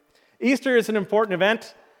Easter is an important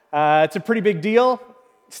event. It's a pretty big deal.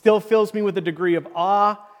 Still fills me with a degree of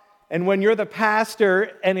awe. And when you're the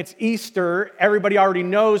pastor and it's Easter, everybody already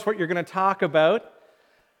knows what you're going to talk about.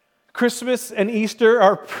 Christmas and Easter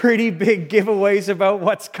are pretty big giveaways about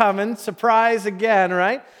what's coming. Surprise again,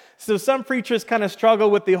 right? So some preachers kind of struggle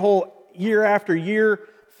with the whole year after year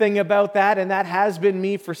thing about that, and that has been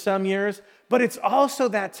me for some years. But it's also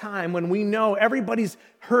that time when we know everybody's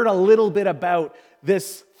heard a little bit about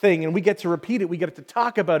this thing, and we get to repeat it, we get to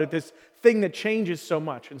talk about it, this thing that changes so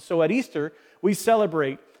much. And so at Easter, we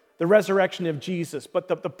celebrate the resurrection of Jesus. But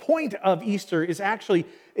the point of Easter is actually,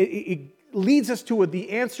 it leads us to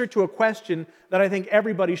the answer to a question that I think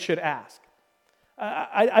everybody should ask.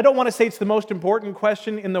 I don't want to say it's the most important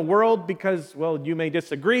question in the world because, well, you may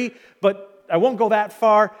disagree, but I won't go that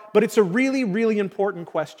far. But it's a really, really important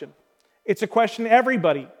question. It's a question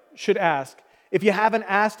everybody should ask. If you haven't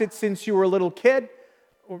asked it since you were a little kid,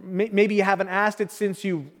 or maybe you haven't asked it since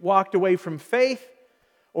you walked away from faith,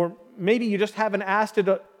 or maybe you just haven't asked it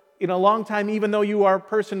in a long time, even though you are a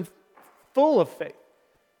person full of faith,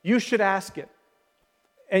 you should ask it.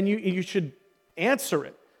 And you should answer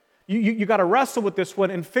it. You got to wrestle with this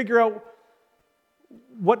one and figure out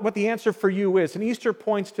what the answer for you is. And Easter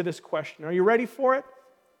points to this question. Are you ready for it?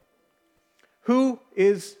 Who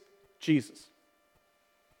is Jesus?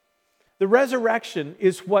 The resurrection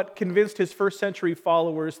is what convinced his first century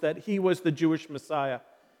followers that he was the Jewish Messiah,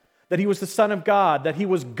 that he was the Son of God, that he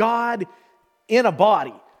was God in a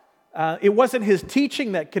body. It wasn't his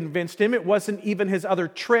teaching that convinced him. It wasn't even his other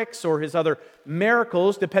tricks or his other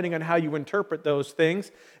miracles, depending on how you interpret those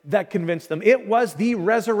things, that convinced them. It was the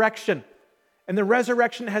resurrection. And the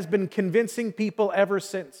resurrection has been convincing people ever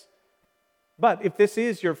since. But if this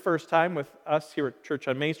is your first time with us here at Church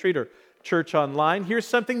on Main Street or Church Online, here's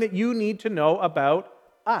something that you need to know about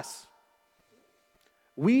us.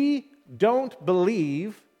 We don't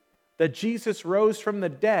believe that Jesus rose from the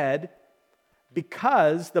dead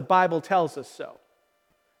because the Bible tells us so.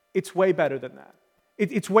 It's way better than that.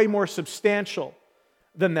 It's way more substantial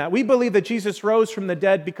than that. We believe that Jesus rose from the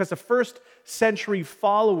dead because a first century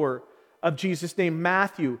follower of Jesus named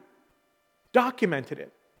Matthew documented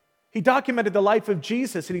it. He documented the life of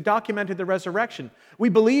Jesus and he documented the resurrection. We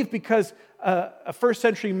believe because a first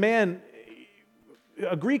century man,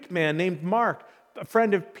 a Greek man named Mark, a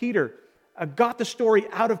friend of Peter, got the story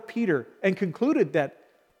out of Peter and concluded that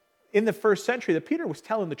in the first century that Peter was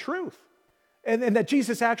telling the truth and that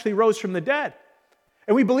Jesus actually rose from the dead.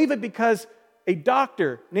 And we believe it because a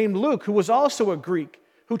doctor named Luke, who was also a Greek,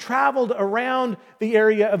 who traveled around the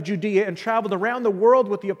area of Judea and traveled around the world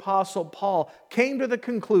with the Apostle Paul, came to the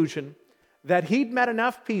conclusion that he'd met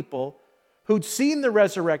enough people who'd seen the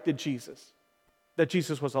resurrected Jesus, that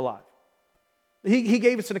Jesus was alive. He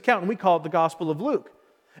gave us an account, and we call it the Gospel of Luke.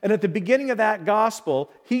 And at the beginning of that gospel,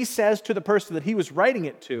 he says to the person that he was writing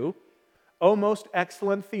it to, "O most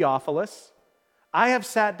excellent Theophilus, I have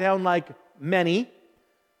sat down like many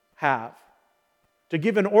have to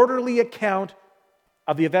give an orderly account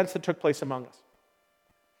of the events that took place among us."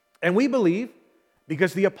 And we believe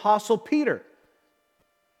because the Apostle Peter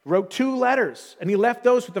wrote 2 letters, and he left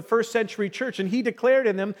those with the first century church, and he declared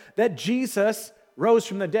in them that Jesus rose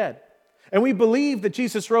from the dead. And we believe that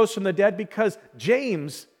Jesus rose from the dead because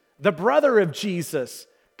James, the brother of Jesus,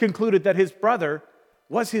 concluded that his brother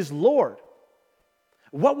was his Lord.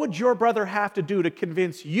 What would your brother have to do to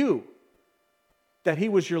convince you that he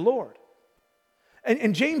was your Lord?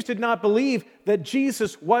 And James did not believe that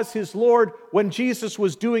Jesus was his Lord when Jesus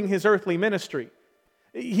was doing his earthly ministry.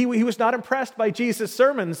 He was not impressed by Jesus'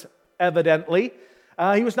 sermons, evidently.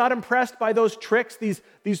 He was not impressed by those tricks,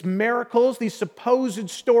 these miracles, these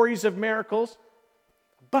supposed stories of miracles.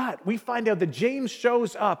 But we find out that James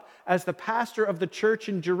shows up as the pastor of the church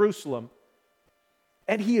in Jerusalem,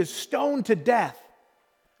 and he is stoned to death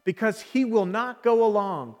because he will not go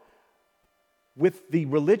along with the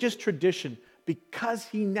religious tradition, because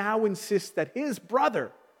he now insists that his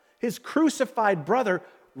brother, his crucified brother,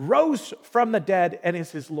 rose from the dead and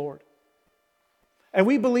is his Lord. And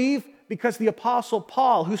we believe because the Apostle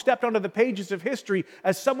Paul, who stepped onto the pages of history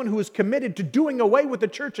as someone who was committed to doing away with the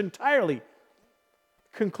church entirely,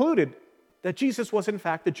 concluded that Jesus was in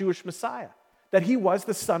fact the Jewish Messiah, that he was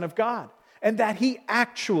the Son of God, and that he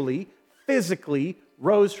actually, physically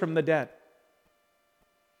rose from the dead.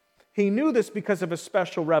 He knew this because of a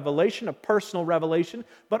special revelation, a personal revelation,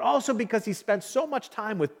 but also because he spent so much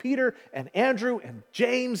time with Peter and Andrew and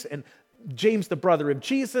James the brother of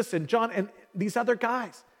Jesus, and John, and these other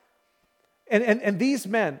guys. And these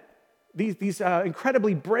men These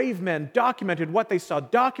incredibly brave men documented what they saw,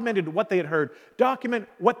 documented what they had heard, document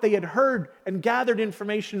what they had heard and gathered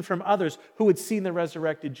information from others who had seen the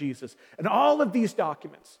resurrected Jesus. And all of these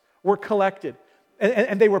documents were collected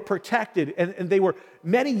and they were protected, and they were,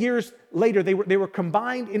 many years later, they were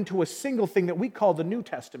combined into a single thing that we call the New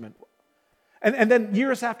Testament. And then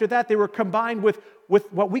years after that, they were combined with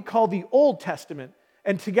what we call the Old Testament.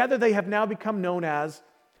 And together they have now become known as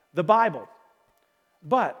the Bible.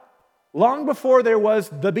 But long before there was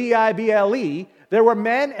the Bible, there were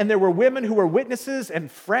men and there were women who were witnesses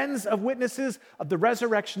and friends of witnesses of the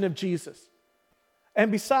resurrection of Jesus.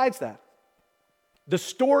 And besides that, the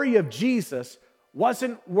story of Jesus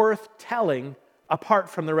wasn't worth telling apart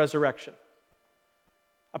from the resurrection.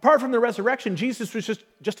 Apart from the resurrection, Jesus was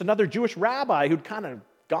just another Jewish rabbi who'd kind of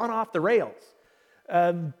gone off the rails.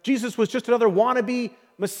 Jesus was just another wannabe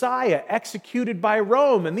Messiah executed by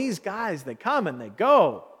Rome. And these guys, they come and they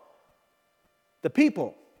go. The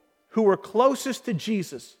people who were closest to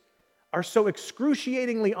Jesus are so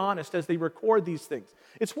excruciatingly honest as they record these things.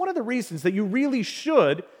 It's one of the reasons that you really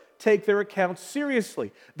should take their accounts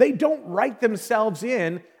seriously. They don't write themselves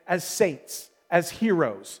in as saints, as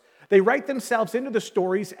heroes. They write themselves into the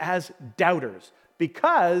stories as doubters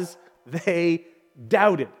because they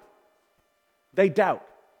doubted. They doubt,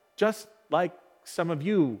 just like some of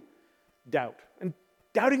you doubt. And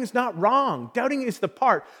doubting is not wrong. Doubting is the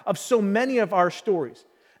part of so many of our stories.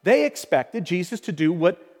 They expected Jesus to do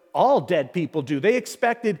what all dead people do. They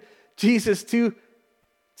expected Jesus to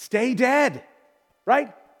stay dead,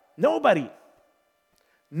 right? Nobody,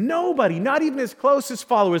 not even his closest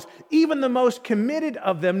followers, even the most committed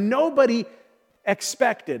of them, nobody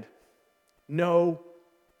expected no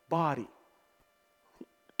body.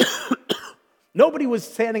 Nobody was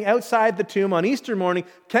standing outside the tomb on Easter morning,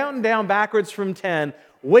 counting down backwards from 10,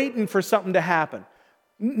 waiting for something to happen.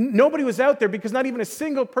 Nobody was out there because not even a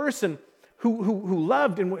single person who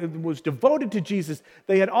loved and was devoted to Jesus,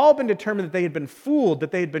 they had all been determined that they had been fooled,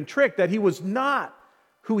 that they had been tricked, that he was not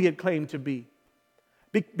who he had claimed to be.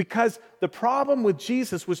 Because the problem with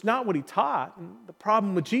Jesus was not what he taught. The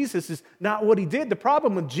problem with Jesus is not what he did. The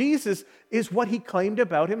problem with Jesus is what he claimed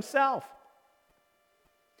about himself.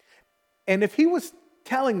 And if he was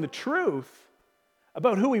telling the truth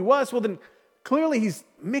about who he was, well then clearly he's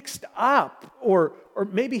mixed up, or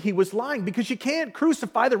maybe he was lying, because you can't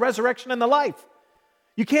crucify the resurrection and the life.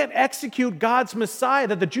 You can't execute God's Messiah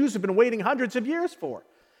that the Jews have been waiting hundreds of years for.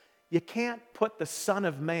 You can't put the Son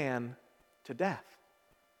of Man to death.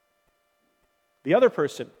 The other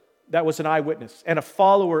person that was an eyewitness and a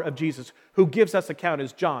follower of Jesus who gives us account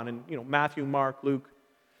is John, and Matthew, Mark, Luke,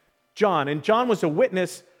 John. And John was a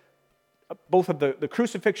witness both of the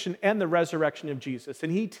crucifixion and the resurrection of Jesus.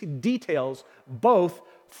 And he details both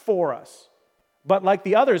for us. But like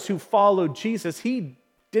the others who followed Jesus, he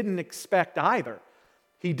didn't expect either.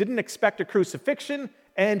 He didn't expect a crucifixion,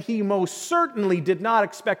 and he most certainly did not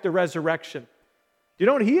expect a resurrection. Do you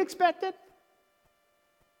know what he expected?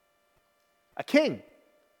 A king.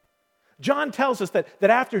 John tells us that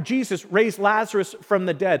after Jesus raised Lazarus from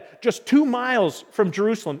the dead, just 2 miles from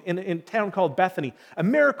Jerusalem in a town called Bethany, a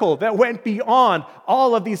miracle that went beyond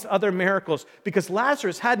all of these other miracles because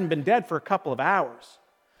Lazarus hadn't been dead for a couple of hours.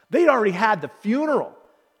 They'd already had the funeral.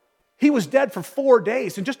 He was dead for 4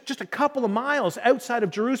 days, and just a couple of miles outside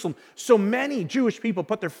of Jerusalem, so many Jewish people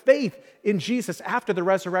put their faith in Jesus after the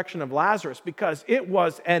resurrection of Lazarus because it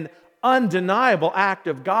was an undeniable act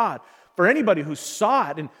of God. For anybody who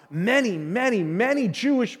saw it, and many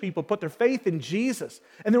Jewish people put their faith in Jesus.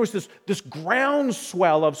 And there was this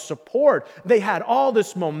groundswell of support. They had all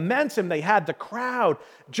this momentum. They had the crowd.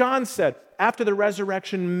 John said, after the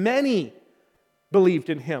resurrection, many believed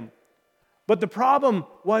in him. But the problem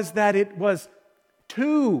was that it was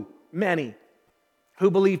too many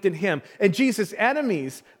who believed in him. And Jesus'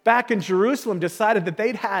 enemies back in Jerusalem decided that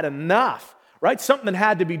they'd had enough. Right? Something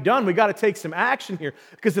had to be done. We got to take some action here.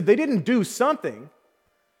 Because if they didn't do something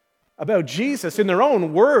about Jesus, in their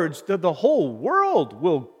own words, the whole world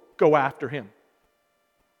will go after him.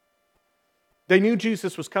 They knew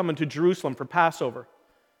Jesus was coming to Jerusalem for Passover.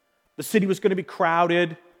 The city was going to be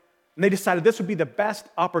crowded, and they decided this would be the best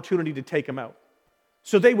opportunity to take him out.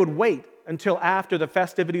 So they would wait until after the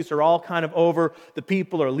festivities are all kind of over. The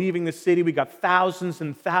people are leaving the city. We got thousands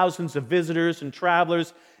and thousands of visitors and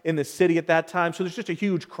travelers in the city at that time. So there's just a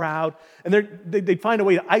huge crowd. And they'd find a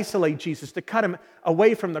way to isolate Jesus, to cut him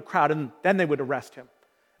away from the crowd, and then they would arrest him.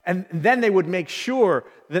 And then they would make sure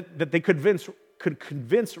that they could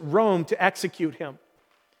convince Rome to execute him.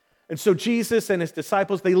 And so Jesus and his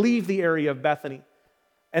disciples, they leave the area of Bethany.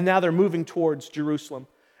 And now they're moving towards Jerusalem.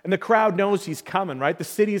 And the crowd knows he's coming, right? The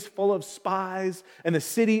city is full of spies, and the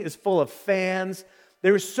city is full of fans.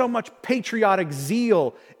 There is so much patriotic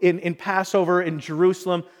zeal in Passover in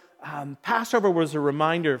Jerusalem. Passover was a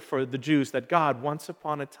reminder for the Jews that God, once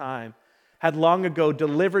upon a time, had long ago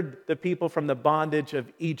delivered the people from the bondage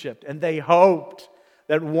of Egypt. And they hoped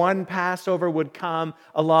that one Passover would come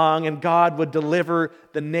along and God would deliver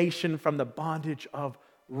the nation from the bondage of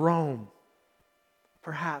Rome.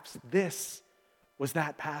 Perhaps this was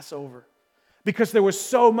that Passover, because there was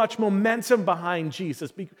so much momentum behind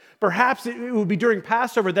Jesus. Perhaps it would be during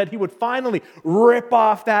Passover that he would finally rip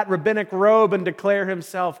off that rabbinic robe and declare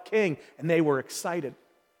himself king, and they were excited.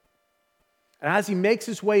 And as he makes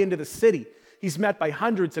his way into the city, he's met by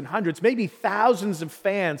hundreds and hundreds, maybe thousands of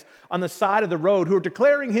fans on the side of the road who are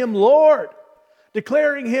declaring him Lord,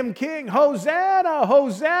 declaring him king. Hosanna,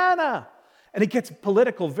 Hosanna. And it gets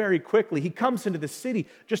political very quickly. He comes into the city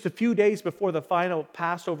just a few days before the final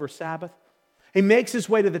Passover Sabbath. He makes his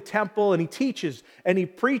way to the temple and he teaches and he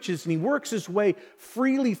preaches and he works his way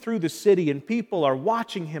freely through the city, and people are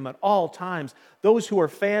watching him at all times, those who are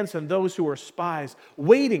fans and those who are spies,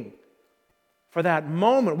 waiting for that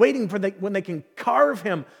moment, waiting for when they can carve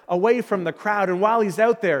him away from the crowd. And while he's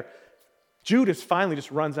out there, Judas finally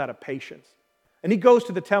just runs out of patience. And he goes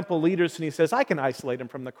to the temple leaders and he says, I can isolate him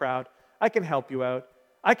from the crowd. I can help you out.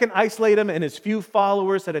 I can isolate him and his few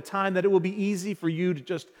followers at a time that it will be easy for you to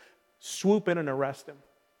just swoop in and arrest him.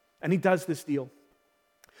 And he does this deal.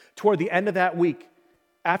 Toward the end of that week,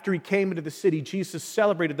 after he came into the city, Jesus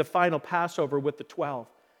celebrated the final Passover with the 12.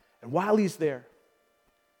 And while he's there,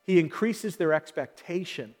 he increases their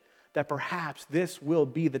expectation that perhaps this will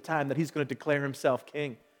be the time that he's going to declare himself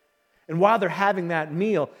king. And while they're having that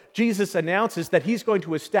meal, Jesus announces that he's going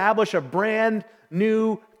to establish a brand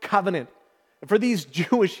new covenant. And for these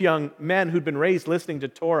Jewish young men who'd been raised listening to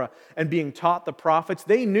Torah and being taught the prophets,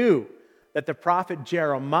 they knew that the prophet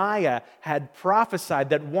Jeremiah had prophesied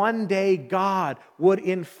that one day God would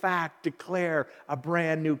in fact declare a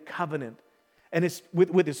brand new covenant and it's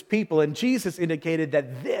with his people. And Jesus indicated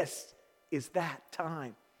that this is that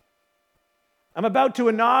time. I'm about to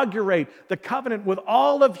inaugurate the covenant with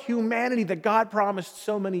all of humanity that God promised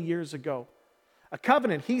so many years ago. A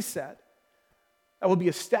covenant, he said, that will be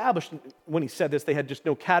established. When he said this, they had just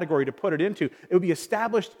no category to put it into. It would be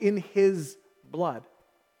established in his blood.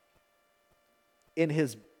 In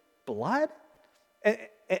his blood?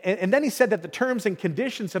 And then he said that the terms and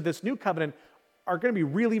conditions of this new covenant are going to be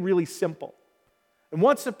really, really simple. And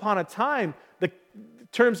once upon a time, the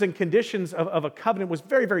terms and conditions of a covenant was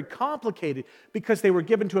very, very complicated because they were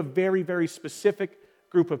given to a very, very specific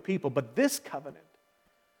group of people. But this covenant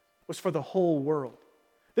was for the whole world.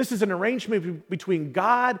 This is an arrangement between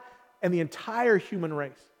God and the entire human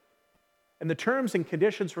race. And the terms and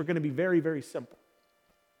conditions were going to be very, very simple.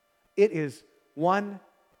 It is one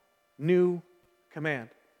new command.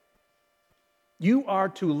 You are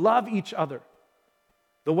to love each other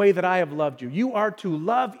the way that I have loved you. You are to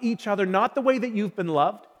love each other, not the way that you've been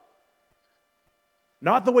loved,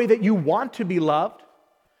 not the way that you want to be loved.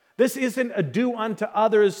 This isn't a do unto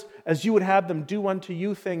others as you would have them do unto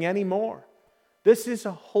you thing anymore. This is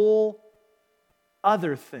a whole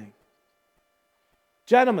other thing.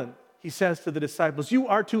 Gentlemen, he says to the disciples, you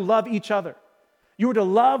are to love each other. You are to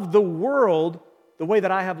love the world the way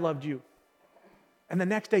that I have loved you. And the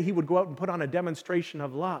next day he would go out and put on a demonstration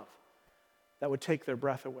of love that would take their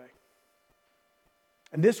breath away.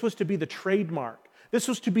 And this was to be the trademark. This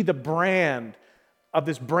was to be the brand of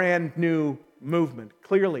this brand new movement.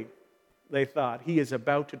 Clearly, they thought, he is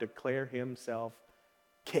about to declare himself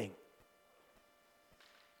king.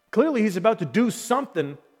 Clearly, he's about to do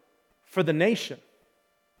something for the nation.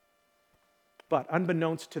 But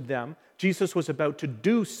unbeknownst to them, Jesus was about to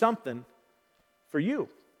do something for you.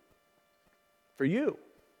 For you.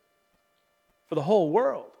 For the whole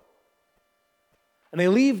world. And they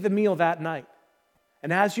leave the meal that night.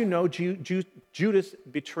 And as you know, Judas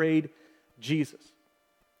betrayed Jesus.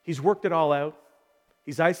 He's worked it all out.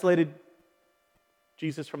 He's isolated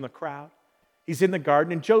Jesus from the crowd. He's in the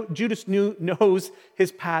garden, and Judas knows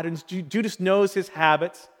his patterns. Judas knows his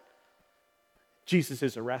habits. Jesus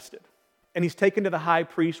is arrested. And he's taken to the high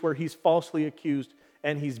priest where he's falsely accused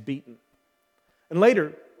and he's beaten. And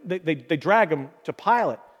later, they drag him to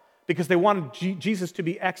Pilate because they wanted Jesus to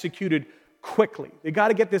be executed quickly. They got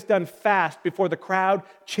to get this done fast before the crowd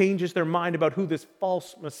changes their mind about who this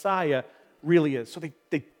false Messiah really is. So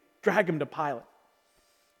they drag him to Pilate.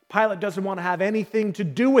 Pilate doesn't want to have anything to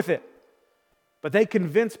do with it. But they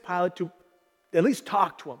convince Pilate to at least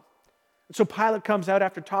talk to him. And so Pilate comes out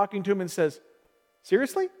after talking to him and says,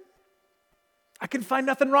 seriously? I can find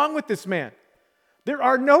nothing wrong with this man. There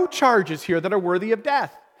are no charges here that are worthy of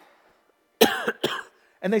death.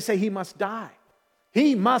 And they say he must die.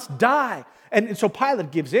 He must die. And so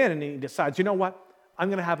Pilate gives in and he decides, you know what? I'm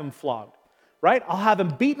going to have him flogged, right? I'll have him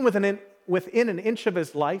beaten within an inch of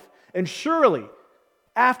his life. And surely,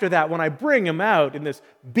 after that, when I bring him out in this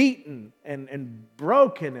beaten and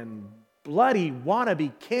broken and bloody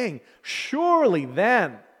wannabe king, surely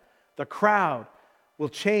then the crowd will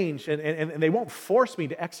change and they won't force me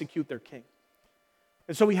to execute their king.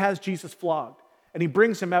 And so he has Jesus flogged. And he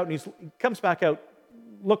brings him out and he comes back out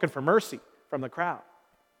looking for mercy from the crowd.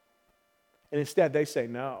 And instead they say,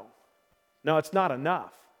 no, it's not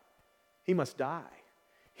enough. He must die.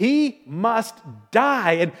 He must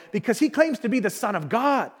die. And because he claims to be the Son of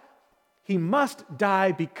God, he must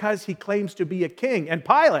die because he claims to be a king. And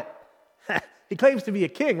Pilate, he claims to be a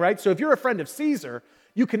king, right? So if you're a friend of Caesar,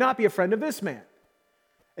 you cannot be a friend of this man.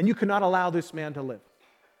 And you cannot allow this man to live.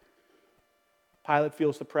 Pilate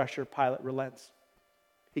feels the pressure. Pilate relents.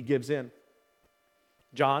 He gives in.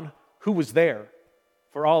 John, who was there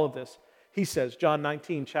for all of this, he says, John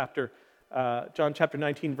chapter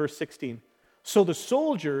 19, verse 16. So the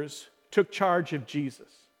soldiers took charge of Jesus.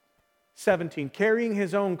 17, carrying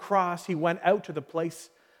his own cross, he went out to the place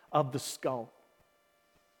of the skull.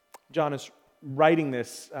 John is writing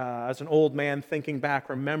this as an old man, thinking back,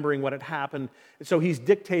 remembering what had happened. And so he's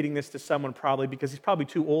dictating this to someone probably because he's probably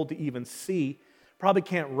too old to even see, probably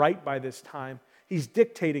can't write by this time. He's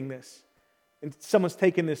dictating this. And someone's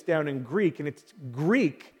taken this down in Greek, and it's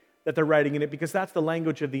Greek that they're writing in it because that's the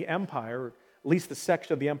language of the empire, or at least the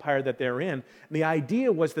section of the empire that they're in. And the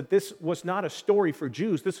idea was that this was not a story for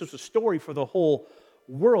Jews. This was a story for the whole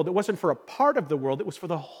world. It wasn't for a part of the world. It was for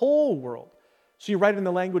the whole world. So you write in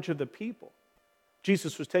the language of the people.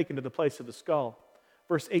 Jesus was taken to the place of the skull.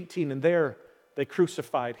 Verse 18, and there they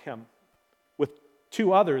crucified him with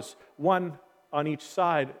two others, one on each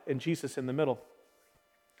side and Jesus in the middle.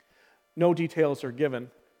 No details are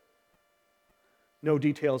given. No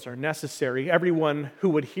details are necessary. Everyone who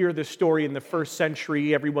would hear this story in the first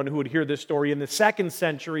century, everyone who would hear this story in the second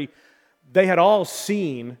century, they had all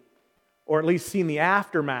seen, or at least seen the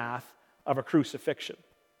aftermath of a crucifixion.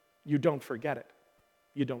 You don't forget it.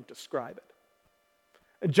 You don't describe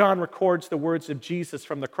it. John records the words of Jesus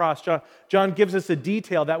from the cross. John gives us a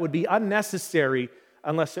detail that would be unnecessary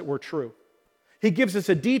unless it were true. He gives us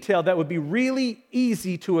a detail that would be really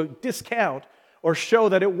easy to discount or show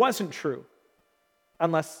that it wasn't true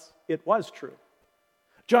unless it was true.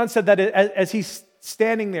 John said that as he's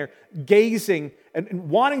standing there gazing and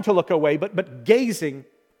wanting to look away, but gazing,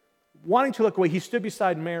 wanting to look away, he stood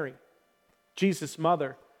beside Mary, Jesus'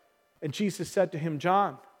 mother, and Jesus said to him,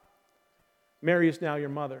 John, Mary is now your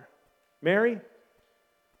mother. Mary,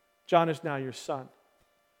 John is now your son.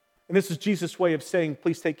 And this is Jesus' way of saying,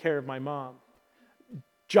 please take care of my mom.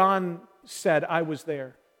 John said, I was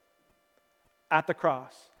there at the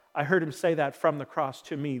cross. I heard him say that from the cross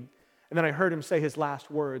to me. And then I heard him say his last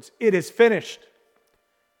words, it is finished.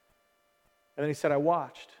 And then he said, I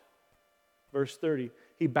watched. Verse 30,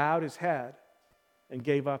 he bowed his head and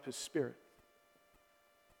gave up his spirit.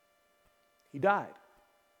 He died.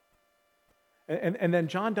 And then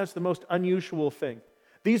John does the most unusual thing.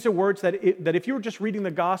 These are words that if you were just reading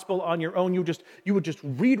the gospel on your own, you would just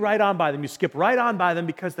read right on by them. You skip right on by them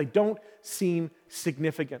because they don't seem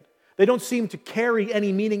significant. They don't seem to carry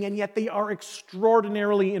any meaning, and yet they are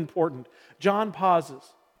extraordinarily important. John pauses,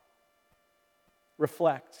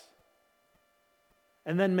 reflects,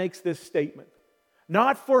 and then makes this statement.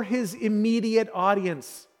 Not for his immediate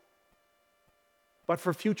audience, but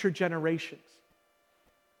for future generations.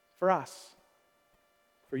 For us.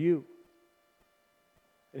 For you.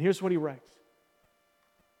 And here's what he writes.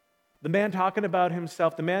 The man talking about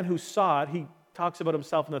himself, the man who saw it, he talks about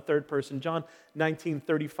himself in the third person, John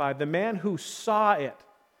 19:35. The man who saw it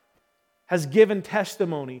has given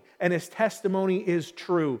testimony, and his testimony is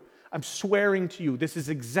true. I'm swearing to you, this is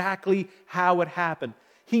exactly how it happened.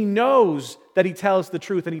 He knows that he tells the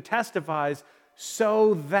truth, and he testifies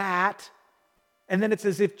so that... And then it's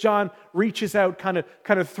as if John reaches out kind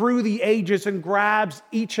of through the ages and grabs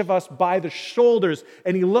each of us by the shoulders,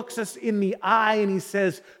 and he looks us in the eye and he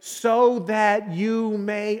says, so that you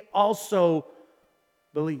may also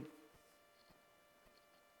believe.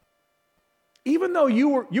 Even though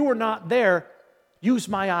you were not there, use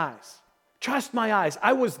my eyes. Trust my eyes.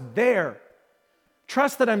 I was there.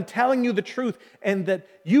 Trust that I'm telling you the truth, and that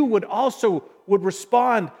you would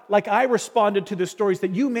respond like I responded to the stories,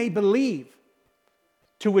 that you may believe.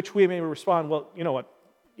 To which we may respond, well, you know what?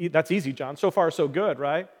 That's easy, John. So far, so good,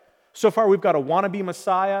 right? So far, we've got a wannabe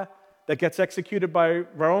Messiah that gets executed by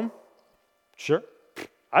Rome. Sure,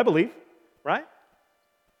 I believe, right?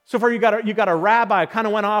 So far, you got a rabbi kind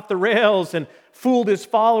of went off the rails and fooled his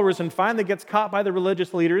followers and finally gets caught by the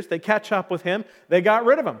religious leaders. They catch up with him. They got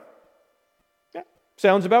rid of him. Yeah,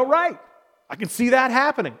 sounds about right. I can see that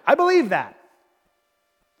happening. I believe that.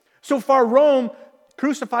 So far, Rome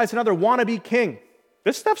crucifies another wannabe king.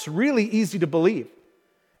 This stuff's really easy to believe.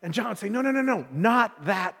 And John would say, no, not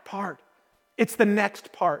that part. It's the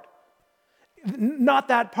next part. Not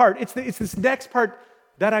that part. It's this next part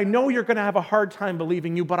that I know you're going to have a hard time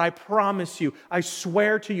believing you, but I promise you, I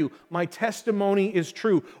swear to you, my testimony is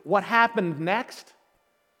true. What happened next?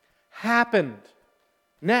 Happened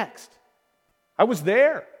next. I was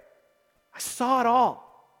there. I saw it all.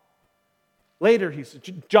 Later, he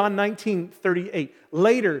said, John 19:38.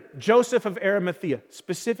 Later, Joseph of Arimathea,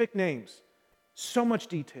 specific names, so much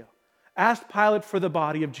detail, asked Pilate for the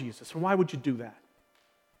body of Jesus. And why would you do that?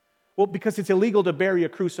 Well, because it's illegal to bury a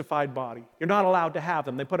crucified body. You're not allowed to have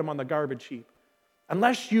them. They put them on the garbage heap.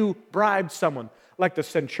 Unless you bribed someone, like the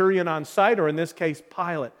centurion on site, or in this case,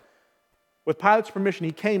 Pilate. With Pilate's permission,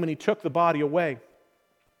 he came and he took the body away.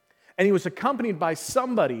 And he was accompanied by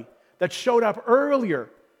somebody that showed up earlier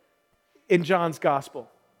in John's gospel.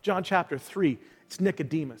 John chapter 3, it's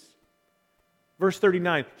Nicodemus. Verse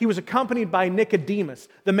 39, he was accompanied by Nicodemus,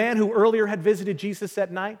 the man who earlier had visited Jesus at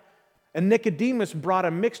night. And Nicodemus brought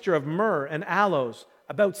a mixture of myrrh and aloes,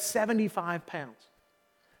 about 75 pounds.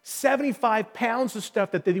 75 pounds of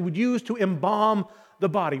stuff that they would use to embalm the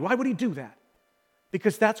body. Why would he do that?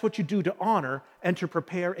 Because that's what you do to honor and to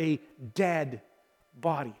prepare a dead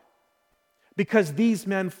body. Because these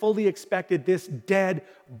men fully expected this dead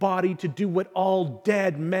body to do what all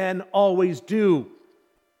dead men always do: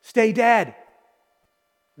 stay dead.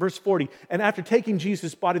 Verse 40, and after taking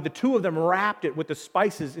Jesus' body, the two of them wrapped it with the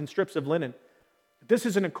spices in strips of linen. This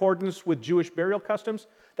is in accordance with Jewish burial customs.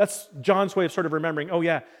 That's John's way of sort of remembering,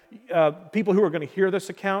 people who are going to hear this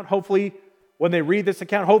account, hopefully when they read this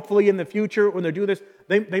account, hopefully in the future when they do this,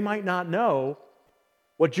 they might not know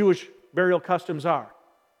what Jewish burial customs are.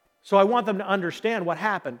 So I want them to understand what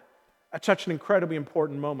happened at such an incredibly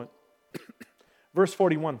important moment. Verse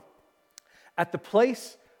 41, at the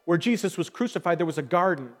place where Jesus was crucified, there was a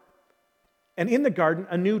garden, and in the garden,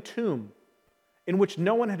 a new tomb in which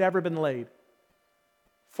no one had ever been laid.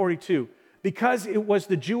 42, because it was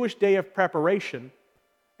the Jewish day of preparation,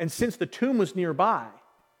 and since the tomb was nearby,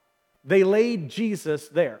 they laid Jesus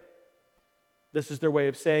there. This is their way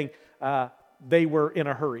of saying they were in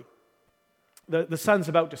a hurry. The sun's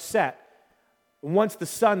about to set. Once the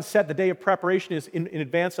sun set, the day of preparation is in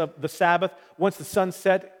advance of the Sabbath. Once the sun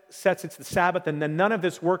sets, it's the Sabbath, and then none of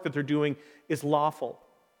this work that they're doing is lawful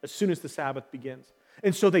as soon as the Sabbath begins.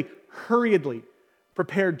 And so they hurriedly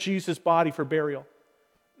prepared Jesus' body for burial.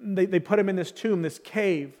 They put him in this tomb, this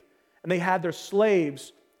cave, and they had their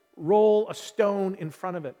slaves roll a stone in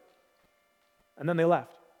front of it. And then they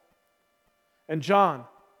left. And John,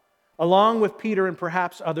 along with Peter and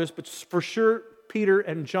perhaps others, but for sure Peter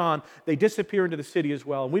and John, they disappear into the city as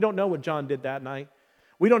well. And we don't know what John did that night.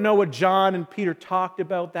 We don't know what John and Peter talked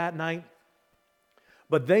about that night.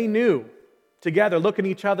 But they knew, together, looking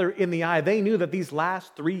each other in the eye, they knew that these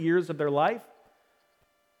last 3 years of their life,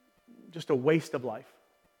 just a waste of life.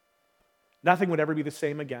 Nothing would ever be the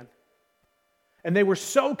same again. And they were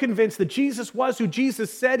so convinced that Jesus was who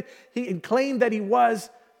Jesus said he claimed that he was.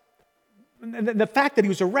 And the fact that he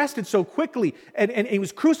was arrested so quickly and he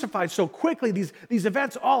was crucified so quickly, these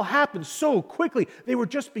events all happened so quickly. They were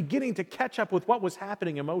just beginning to catch up with what was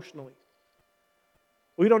happening emotionally.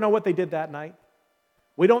 We don't know what they did that night.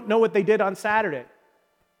 We don't know what they did on Saturday.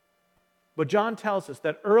 But John tells us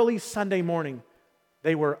that early Sunday morning,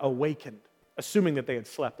 they were awakened, assuming that they had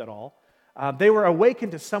slept at all. They were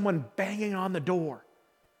awakened to someone banging on the door.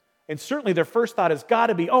 And certainly their first thought has got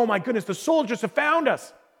to be, oh my goodness, the soldiers have found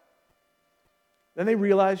us. Then they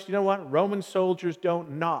realized, you know what? Roman soldiers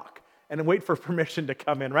don't knock and wait for permission to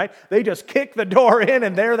come in, right? They just kick the door in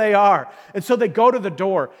and there they are. And so they go to the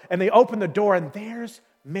door and they open the door and there's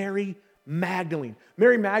Mary Magdalene.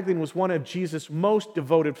 Mary Magdalene was one of Jesus' most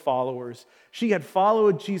devoted followers. She had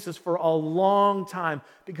followed Jesus for a long time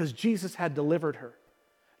because Jesus had delivered her.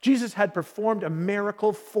 Jesus had performed a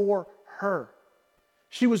miracle for her.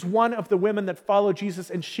 She was one of the women that followed Jesus,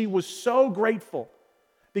 and she was so grateful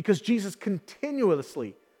because Jesus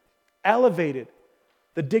continuously elevated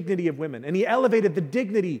the dignity of women, and he elevated the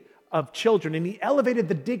dignity of children, and he elevated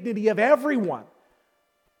the dignity of everyone.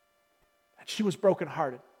 And she was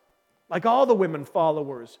brokenhearted, like all the women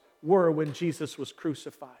followers were when Jesus was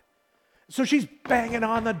crucified. So she's banging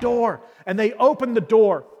on the door, and they open the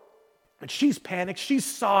door, And she's panicked. She's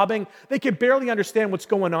sobbing. They can barely understand what's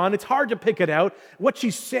going on. It's hard to pick it out. What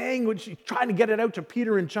she's saying, when she's trying to get it out to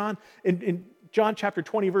Peter and John, in John chapter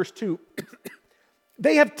 20, verse 2,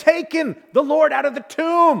 they have taken the Lord out of the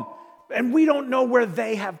tomb, and we don't know where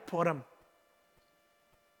they have put him.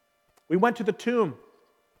 We went to the tomb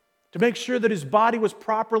to make sure that his body was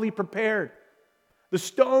properly prepared. The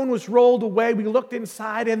stone was rolled away. We looked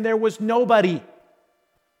inside, and there was nobody.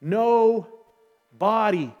 No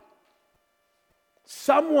body.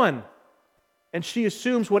 Someone, and she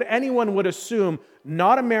assumes what anyone would assume,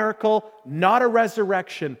 not a miracle, not a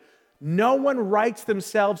resurrection. No one writes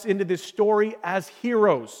themselves into this story as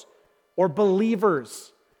heroes or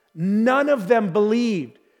believers. None of them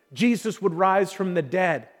believed Jesus would rise from the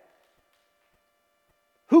dead.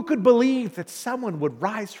 Who could believe that someone would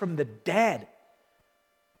rise from the dead?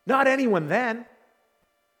 Not anyone then.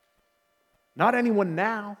 Not anyone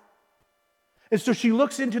now. And so she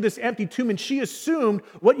looks into this empty tomb, and she assumed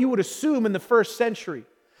what you would assume in the first century.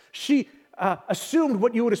 She assumed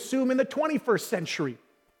what you would assume in the 21st century.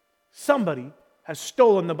 Somebody has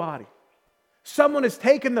stolen the body. Someone has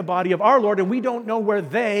taken the body of our Lord, and we don't know where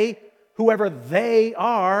they, whoever they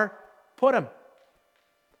are, put him.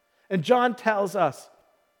 And John tells us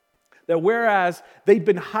that whereas they'd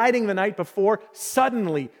been hiding the night before,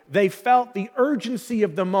 suddenly they felt the urgency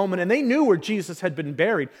of the moment, and they knew where Jesus had been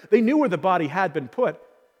buried. They knew where the body had been put.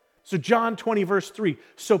 So John 20, verse 3,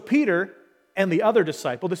 so Peter and the other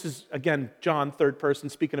disciple, this is, again, John, third person,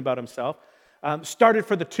 speaking about himself, started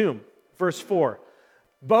for the tomb. Verse 4,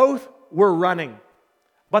 both were running,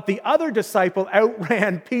 but the other disciple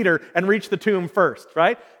outran Peter and reached the tomb first,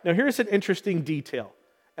 right? Now here's an interesting detail,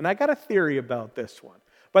 and I got a theory about this one.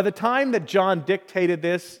 By the time that John dictated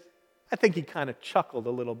this, I think he kind of chuckled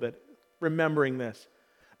a little bit, remembering this.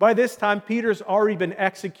 By this time, Peter's already been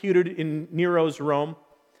executed in Nero's Rome,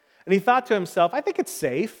 and he thought to himself, I think it's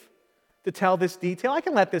safe to tell this detail. I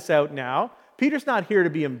can let this out now. Peter's not here to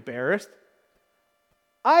be embarrassed.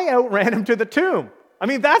 I outran him to the tomb. I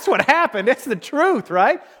mean, that's what happened. It's the truth,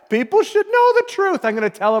 right? People should know the truth. I'm going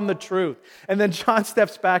to tell them the truth. And then John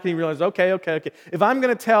steps back and he realizes, okay. If I'm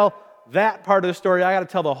going to tell that part of the story, I got to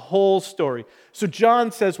tell the whole story. So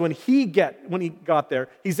John says when he got there,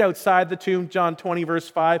 he's outside the tomb, John 20, verse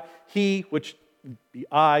 5. He, which be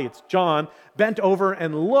I, it's John, bent over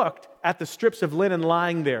and looked at the strips of linen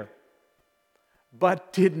lying there,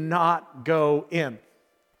 but did not go in.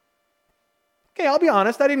 Okay, I'll be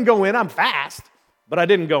honest, I didn't go in. I'm fast, but I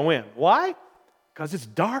didn't go in. Why? Because it's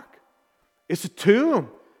dark. It's a tomb.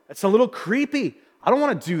 It's a little creepy. I don't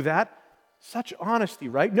want to do that. Such honesty,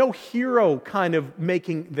 right? No hero kind of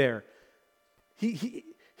making there.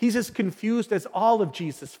 He's as confused as all of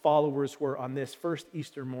Jesus' followers were on this first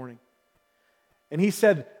Easter morning. And he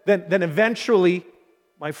said, then eventually,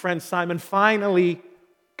 my friend Simon finally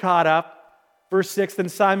caught up. Verse 6, then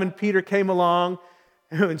Simon Peter came along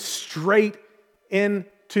and went straight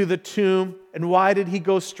into the tomb. And why did he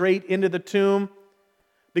go straight into the tomb?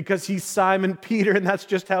 Because he's Simon Peter, and that's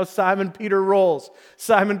just how Simon Peter rolls.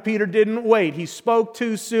 Simon Peter didn't wait. He spoke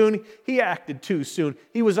too soon. He acted too soon.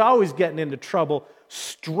 He was always getting into trouble.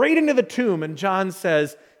 Straight into the tomb, and John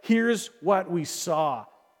says, here's what we saw.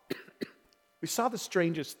 We saw the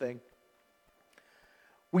strangest thing.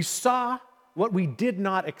 We saw what we did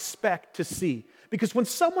not expect to see. Because when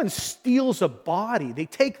someone steals a body, they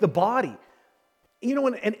take the body,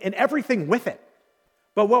 and everything with it.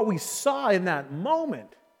 But what we saw in that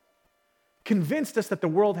moment convinced us that the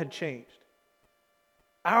world had changed.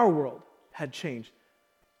 Our world had changed.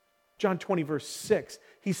 John 20, verse 6,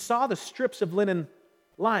 he saw the strips of linen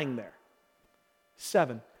lying there.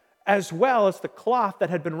 7, as well as the cloth that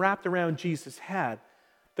had been wrapped around Jesus' head.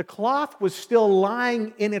 The cloth was still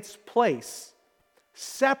lying in its place,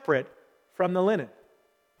 separate from the linen.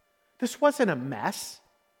 This wasn't a mess.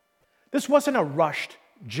 This wasn't a rushed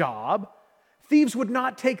job. Thieves would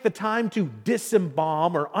not take the time to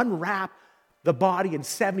disembalm or unwrap the body in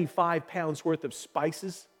 75 pounds worth of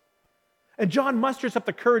spices. And John musters up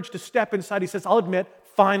the courage to step inside. He says, I'll admit,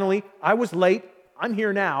 finally, I was late. I'm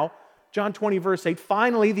here now. John 20, verse 8,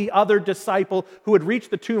 finally, the other disciple who had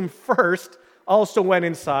reached the tomb first also went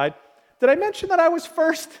inside. Did I mention that I was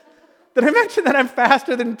first? Did I mention that I'm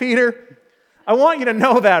faster than Peter? I want you to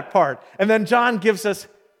know that part. And then John gives us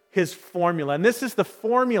his formula. And this is the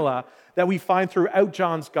formula that we find throughout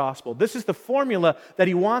John's gospel. This is the formula that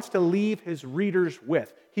he wants to leave his readers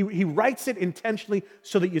with. He writes it intentionally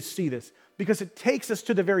so that you see this, because it takes us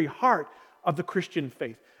to the very heart of the Christian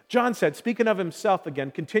faith. John said, speaking of himself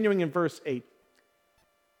again, continuing in verse 8,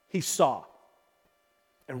 he saw.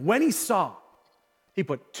 And when he saw, he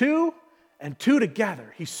put 2 and two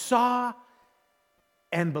together. He saw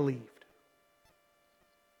and believed.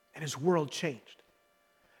 And his world changed.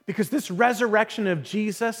 Because this resurrection of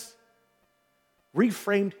Jesus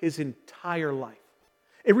reframed his entire life.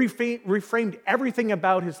 It reframed everything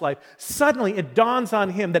about his life. Suddenly, it dawns on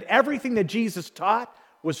him that everything that Jesus taught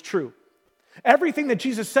was true. Everything that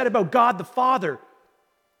Jesus said about God the Father,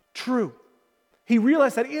 true. He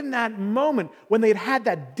realized that in that moment, when they'd had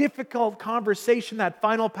that difficult conversation, that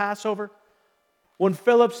final Passover, when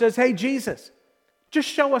Philip says, hey, Jesus, just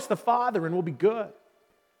show us the Father and we'll be good.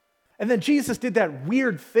 And then Jesus did that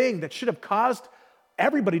weird thing that should have caused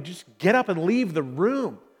everybody to just get up and leave the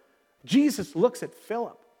room. Jesus looks at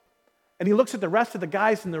Philip and he looks at the rest of the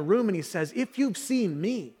guys in the room and he says, if you've seen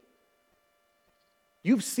me,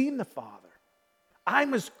 you've seen the Father.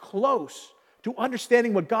 I'm as close to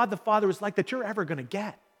understanding what God the Father is like that you're ever going to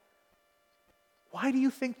get. Why do you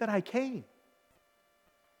think that I came?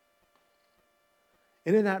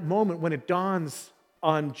 And in that moment when it dawns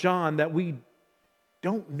on John that we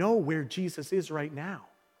don't know where Jesus is right now,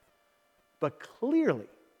 but clearly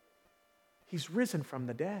he's risen from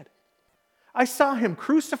the dead. I saw him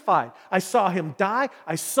crucified. I saw him die.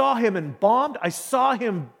 I saw him embalmed. I saw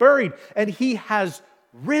him buried. And he has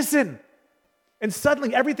risen. And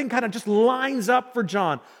suddenly everything kind of just lines up for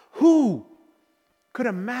John. Who could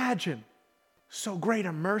imagine so great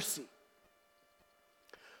a mercy?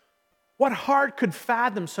 What heart could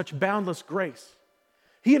fathom such boundless grace?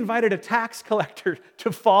 He invited a tax collector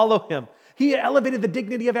to follow him. He elevated the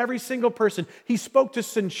dignity of every single person. He spoke to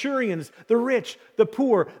centurions, the rich, the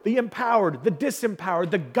poor, the empowered, the disempowered.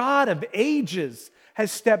 The God of ages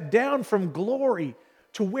has stepped down from glory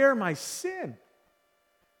to wear my sin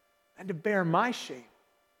and to bear my shame.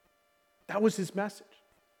 That was his message.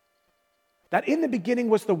 That in the beginning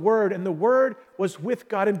was the Word, and the Word was with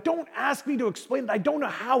God. And don't ask me to explain it. I don't know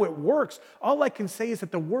how it works. All I can say is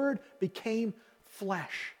that the Word became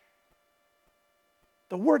flesh.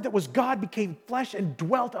 The Word that was God became flesh and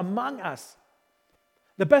dwelt among us.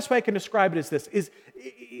 The best way I can describe it is this: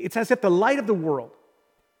 it's as if the light of the world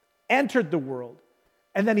entered the world,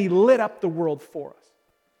 and then he lit up the world for us.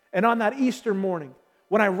 And on that Easter morning,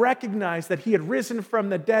 when I recognized that he had risen from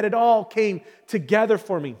the dead, it all came together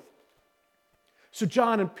for me. So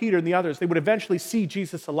John and Peter and the others, they would eventually see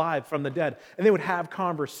Jesus alive from the dead, and they would have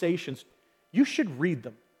conversations. You should read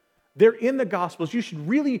them. They're in the Gospels. You should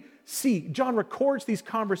really see. John records these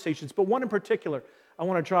conversations, but one in particular I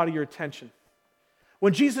want to draw to your attention.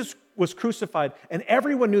 When Jesus was crucified and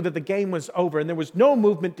everyone knew that the game was over and there was no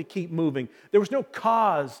movement to keep moving, there was no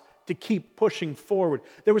cause to keep pushing forward,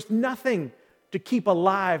 there was nothing to keep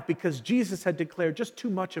alive because Jesus had declared just too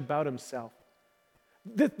much about himself.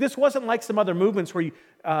 This wasn't like some other movements where you,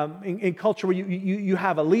 in culture where you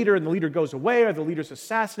have a leader and the leader goes away or the leader's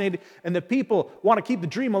assassinated and the people want to keep the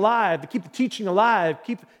dream alive, to keep the teaching alive,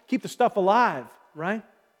 keep the stuff alive, right?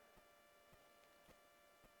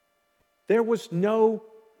 There was no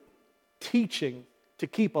teaching to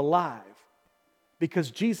keep alive because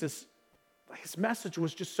Jesus, his message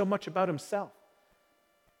was just so much about himself.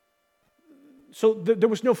 So there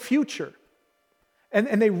was no future.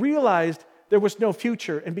 And they realized there was no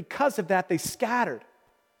future, and because of that, they scattered.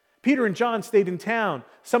 Peter and John stayed in town.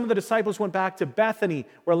 Some of the disciples went back to Bethany,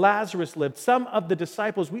 where Lazarus lived. Some of the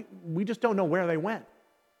disciples, we just don't know where they went.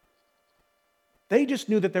 They just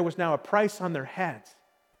knew that there was now a price on their heads.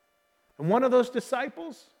 And one of those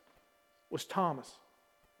disciples was Thomas.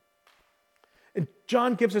 And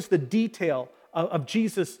John gives us the detail of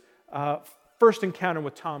Jesus' first encounter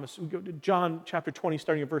with Thomas. We go to John chapter 20,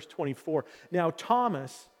 starting at verse 24. Now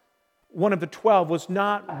Thomas, one of the 12, was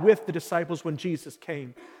not with the disciples when Jesus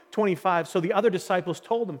came. 25, so the other disciples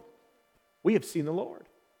told him, we have seen the Lord.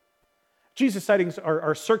 Jesus' sightings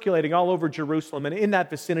are circulating all over Jerusalem and in that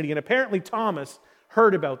vicinity, and apparently Thomas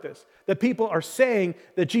heard about this, that people are saying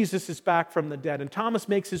that Jesus is back from the dead. And Thomas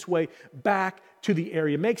makes his way back to the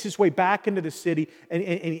area, makes his way back into the city, and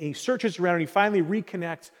he searches around and he finally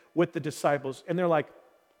reconnects with the disciples. And they're like,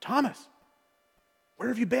 Thomas, where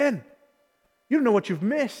have you been? You don't know what you've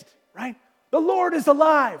missed. Right? The Lord is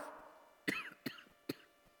alive.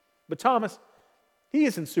 But Thomas, he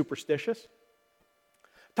isn't superstitious.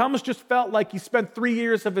 Thomas just felt like he spent 3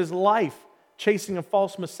 years of his life chasing a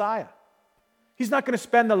false Messiah. He's not going to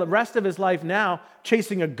spend the rest of his life now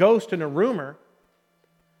chasing a ghost and a rumor.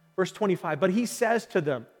 Verse 25, but he says to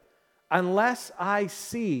them, unless I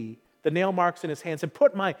see the nail marks in his hands and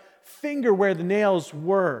put my finger where the nails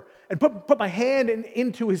were and put my hand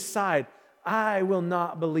into his side, I will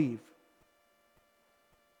not believe.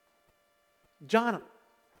 John,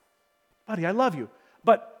 buddy, I love you,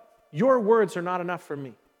 but your words are not enough for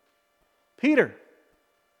me. Peter,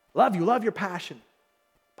 love your passion,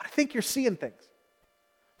 but I think you're seeing things.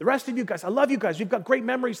 The rest of you guys, I love you guys. We've got great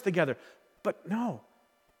memories together. But no,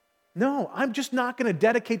 I'm just not going to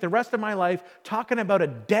dedicate the rest of my life talking about a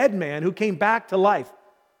dead man who came back to life.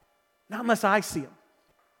 Not unless I see him.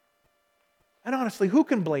 And honestly, who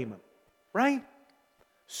can blame him, right?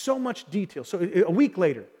 So much detail. So a week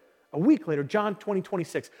later, John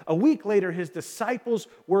 20:26, a week later, his disciples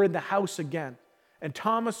were in the house again, and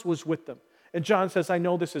Thomas was with them. And John says, I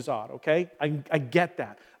know this is odd, okay? I get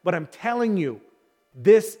that. But I'm telling you,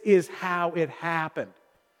 this is how it happened.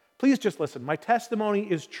 Please just listen. My testimony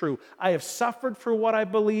is true. I have suffered for what I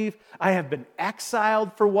believe. I have been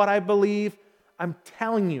exiled for what I believe. I'm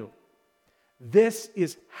telling you, this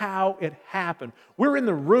is how it happened. We're in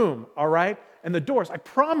the room, all right? And the doors, I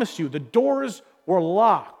promise you, the doors were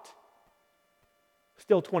locked.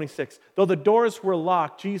 Still 26. Though the doors were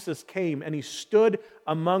locked, Jesus came and he stood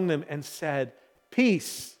among them and said,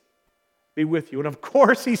 peace be with you. And of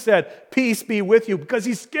course he said, peace be with you, because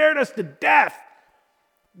he scared us to death.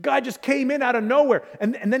 God just came in out of nowhere.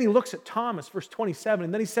 And then he looks at Thomas, verse 27,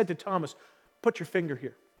 and then he said to Thomas, put your finger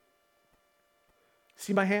here.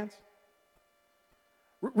 See my hands?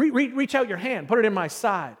 Reach out your hand, put it in my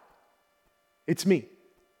side. It's me.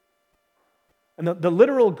 And the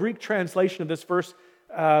literal Greek translation of this verse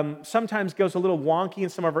sometimes goes a little wonky in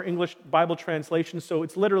some of our English Bible translations, so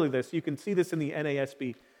it's literally this. You can see this in the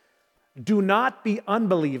NASB. Do not be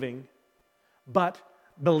unbelieving, but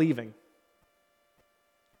believing.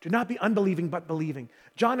 Do not be unbelieving, but believing.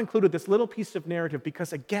 John included this little piece of narrative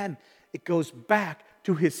because, again, it goes back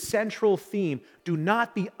to his central theme. Do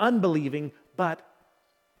not be unbelieving, but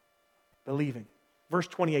believing. Verse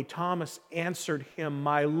 28, Thomas answered him,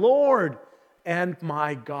 my Lord and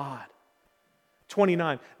my God.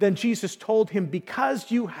 29, then Jesus told him,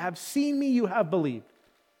 because you have seen me, you have believed.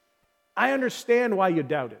 I understand why you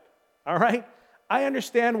doubted, all right? I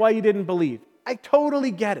understand why you didn't believe. I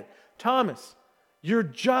totally get it. Thomas, you're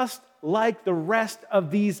just like the rest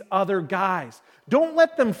of these other guys. Don't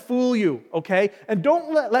let them fool you, okay? And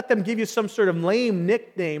don't let them give you some sort of lame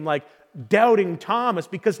nickname like Doubting Thomas,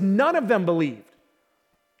 because none of them believed.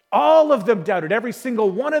 All of them doubted. Every single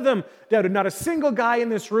one of them doubted. Not a single guy in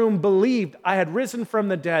this room believed I had risen from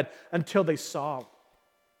the dead until they saw him.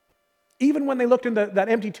 Even when they looked in that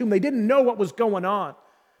empty tomb, they didn't know what was going on.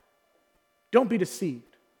 Don't be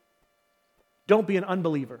deceived. Don't be an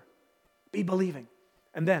unbeliever. Be believing.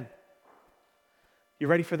 And then, you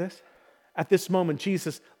ready for this? At this moment,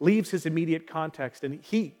 Jesus leaves his immediate context and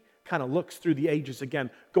he kind of looks through the ages again,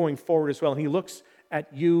 going forward as well. And he looks at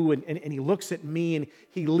you and he looks at me and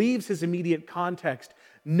he leaves his immediate context,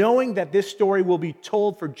 knowing that this story will be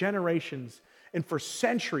told for generations and for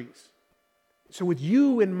centuries. So with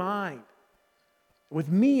you in mind, with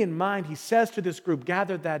me in mind, he says to this group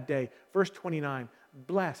gathered that day, verse 29,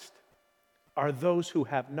 blessed are those who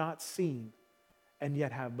have not seen and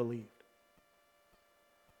yet have believed.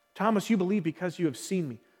 Thomas, you believe because you have seen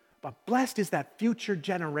me, but blessed is that future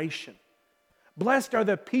generation. Blessed are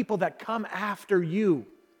the people that come after you.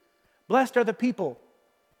 Blessed are the people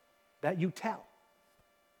that you tell.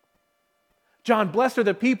 John, blessed are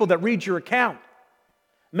the people that read your account.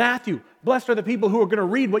 Matthew, blessed are the people who are going to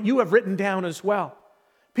read what you have written down as well.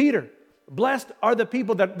 Peter, blessed are the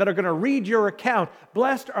people that are going to read your account.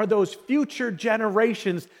 Blessed are those future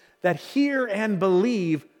generations that hear and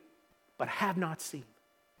believe, but have not seen.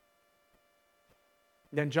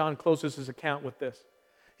 Then John closes his account with this.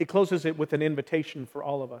 He closes it with an invitation for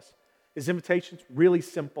all of us. His invitation is really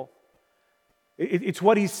simple. It's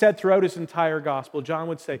what he said throughout his entire gospel. John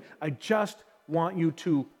would say, I just want you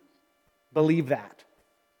to believe that,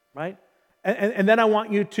 right? And then I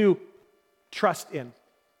want you to trust in.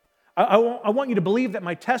 I want you to believe that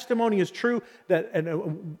my testimony is true,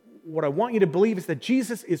 and what I want you to believe is that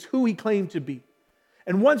Jesus is who he claimed to be.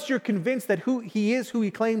 And once you're convinced that he is who he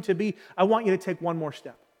claimed to be, I want you to take one more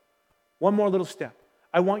step, one more little step.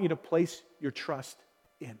 I want you to place your trust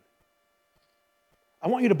in. I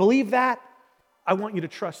want you to believe that. I want you to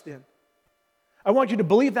trust in. I want you to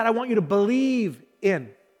believe that. I want you to believe in.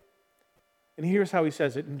 And here's how he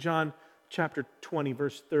says it in John chapter 20,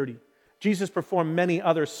 verse 30. Jesus performed many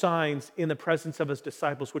other signs in the presence of his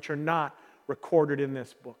disciples, which are not recorded in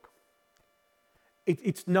this book.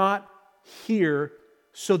 It's not here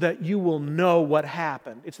so that you will know what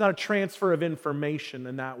happened. It's not a transfer of information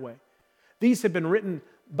in that way. These have been written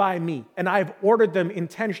by me, and I have ordered them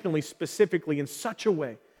intentionally, specifically, in such a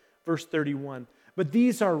way. Verse 31. But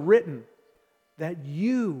these are written that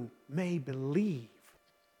you may believe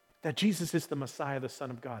that Jesus is the Messiah, the Son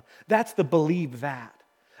of God. That's the believe that.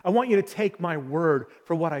 I want you to take my word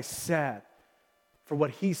for what I said. for what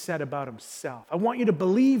he said about himself. I want you to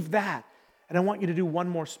believe that. And I want you to do one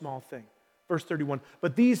more small thing. Verse 31,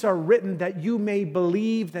 but these are written that you may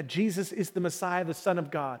believe that Jesus is the Messiah, the Son of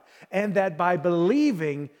God, and that by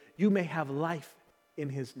believing you may have life in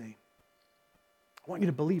his name. I want you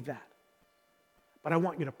to believe that. But I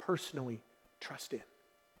want you to personally trust in.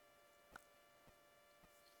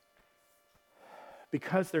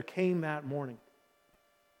 Because there came that morning,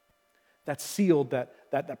 that sealed,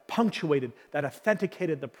 that punctuated, that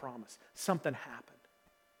authenticated the promise. Something happened.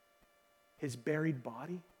 His buried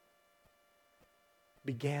body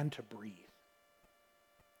began to breathe.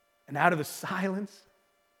 And out of the silence,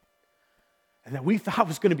 and that we thought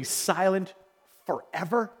was going to be silent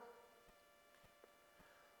forever,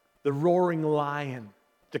 the roaring lion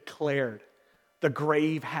declared, the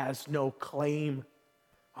grave has no claim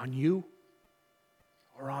on you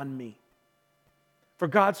or on me. For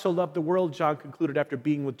God so loved the world, John concluded after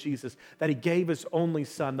being with Jesus, that he gave his only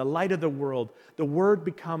Son, the light of the world, the Word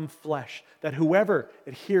become flesh, that whoever,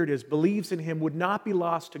 and here it is, believes in him would not be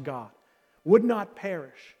lost to God, would not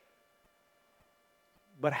perish,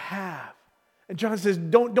 but have. And John says,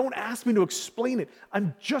 don't ask me to explain it.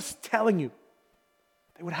 I'm just telling you.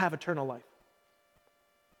 They would have eternal life.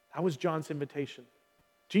 That was John's invitation,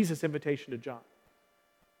 Jesus' invitation to John.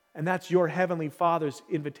 And that's your Heavenly Father's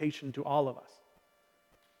invitation to all of us.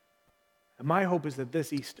 And my hope is that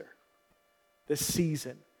this Easter, this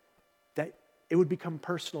season, that it would become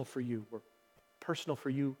personal for you, or personal for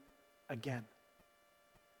you again.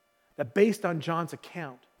 That based on John's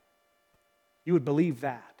account, you would believe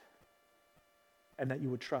that, and that you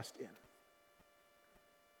would trust in.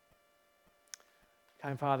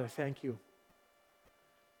 Kind Father, thank you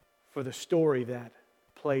for the story that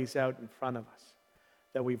plays out in front of us,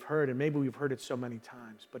 that we've heard, and maybe we've heard it so many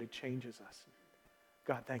times, but it changes us.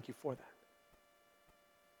 God, thank you for that.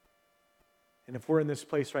 And if we're in this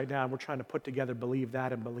place right now and we're trying to put together believe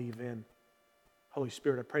that and believe in, Holy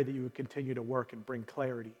Spirit, I pray that you would continue to work and bring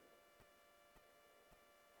clarity.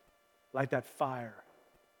 Light that fire.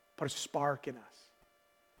 Put a spark in us.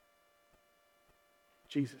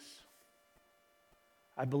 Jesus,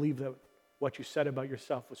 I believe that what you said about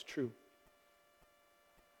yourself was true.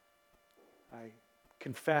 I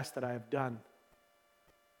confess that I have done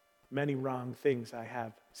many wrong things. I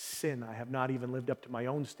have sinned. I have not even lived up to my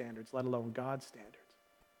own standards, let alone God's standards.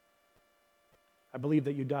 I believe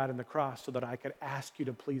that you died on the cross so that I could ask you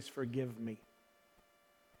to please forgive me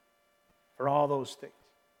for all those things.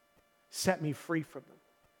 Set me free from them.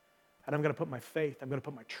 And I'm going to put my faith, I'm going to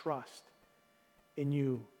put my trust in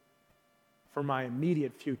you for my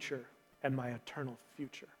immediate future and my eternal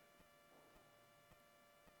future.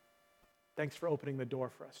 Thanks for opening the door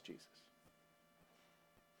for us, Jesus.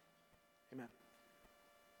 Amen.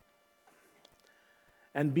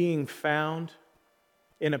 And being found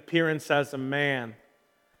in appearance as a man,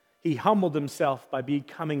 he humbled himself by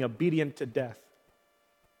becoming obedient to death,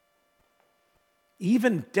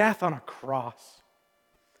 even death on a cross.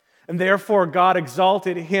 And therefore God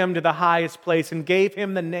exalted him to the highest place and gave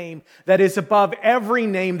him the name that is above every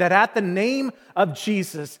name, that at the name of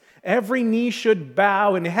Jesus every knee should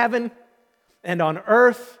bow in heaven and on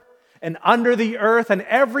earth and under the earth, and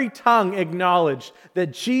every tongue acknowledge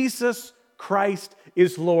that Jesus Christ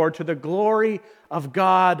is Lord, to the glory of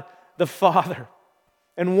God the Father.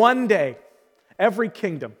 And one day, every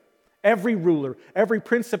kingdom, every ruler, every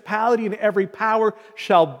principality, and every power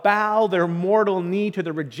shall bow their mortal knee to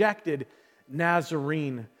the rejected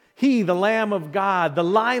Nazarene. He, the Lamb of God, the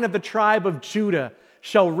Lion of the tribe of Judah,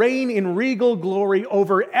 shall reign in regal glory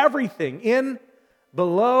over everything in,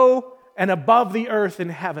 below, and above the earth in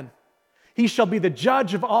heaven. He shall be the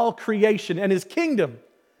judge of all creation, and his kingdom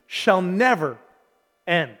shall never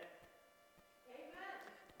end. Amen.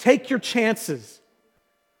 Take your chances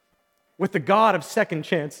with the God of second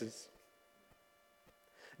chances.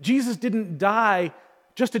 Jesus didn't die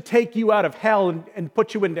just to take you out of hell and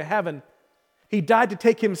put you into heaven. He died to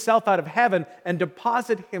take himself out of heaven and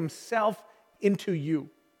deposit himself into you.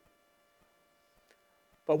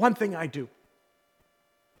 But one thing I do,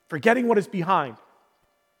 forgetting what is behind,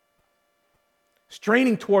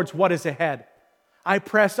 straining towards what is ahead, I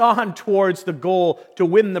press on towards the goal to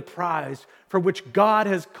win the prize for which God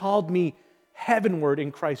has called me heavenward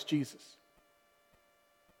in Christ Jesus.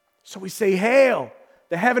 So we say, hail,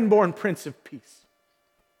 the heaven-born Prince of Peace.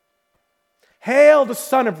 Hail, the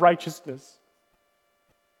Son of Righteousness.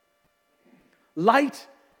 Light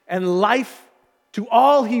and life to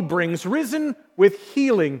all he brings, risen with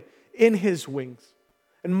healing in his wings,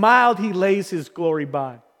 and mild he lays his glory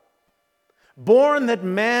by. Born that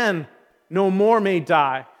man no more may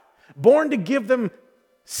die, born to give them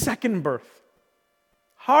second birth,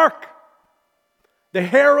 Hark! The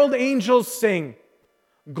herald angels sing,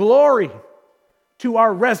 glory to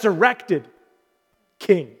our resurrected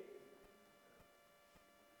King.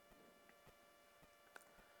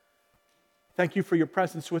 Thank you for your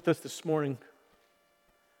presence with us this morning,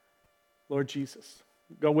 Lord Jesus.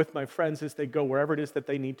 Go with my friends as they go wherever it is that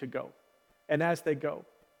they need to go. And as they go,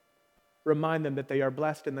 remind them that they are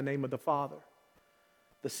blessed in the name of the Father,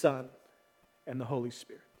 the Son, and the Holy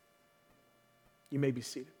Spirit. You may be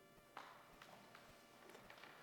seated.